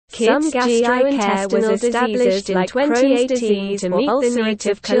Some gastrointestinal diseases like Crohn's disease to meet the needs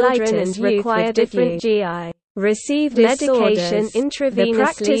of children and youth with different GI received medication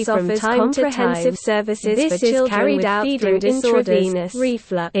intravenously from time to time. Services for children with feeding disorders,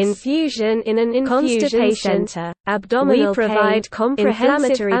 reflux, infusion in an infusion center, abdominal pain,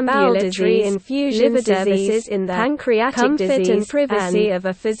 inflammatory ambulatory infusion services in the pancreatic disease, and privacy of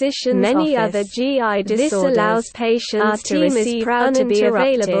a physician's many other GI disorders. This allows patients to receive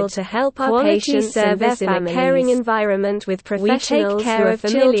uninterrupted to help our patients service in a caring environment with professionals who are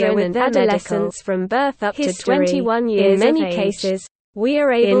familiar with adolescents from birth up to 21 years. In many cases, we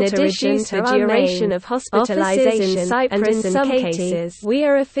are able to reduce the duration of hospitalization, and in some cases, we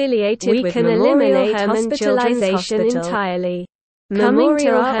are affiliated with Memorial Hermann Children's Hospital entirely.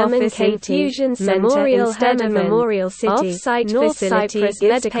 Memorial Hermann Infusion Center instead of Memorial City, off-site North Cyprus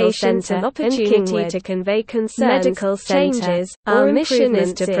Medical Center an opportunity to convey concerns, medical changes. Our mission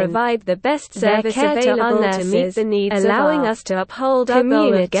is to provide the best service available to meet the needs, allowing us to uphold our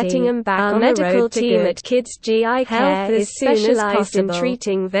goal of getting them back on the road. Our medical team at Kids GI Care is specialized in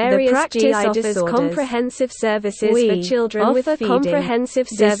treating various GI disorders. Comprehensive services for children with feeding comprehensive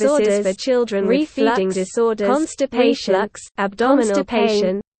services for children with feeding disorders, constipation, abdominal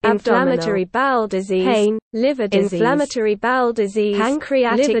pain, inflammatory bowel disease, liver disease, inflammatory bowel disease,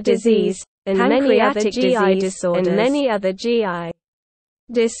 pancreatic disease, and many other GI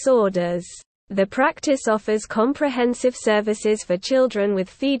disorders. The practice offers comprehensive services for children with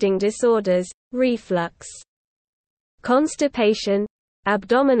feeding disorders, reflux, constipation,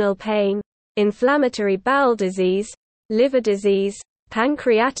 abdominal pain, inflammatory bowel disease, liver disease,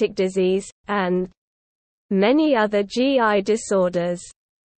 pancreatic disease, and many other GI disorders.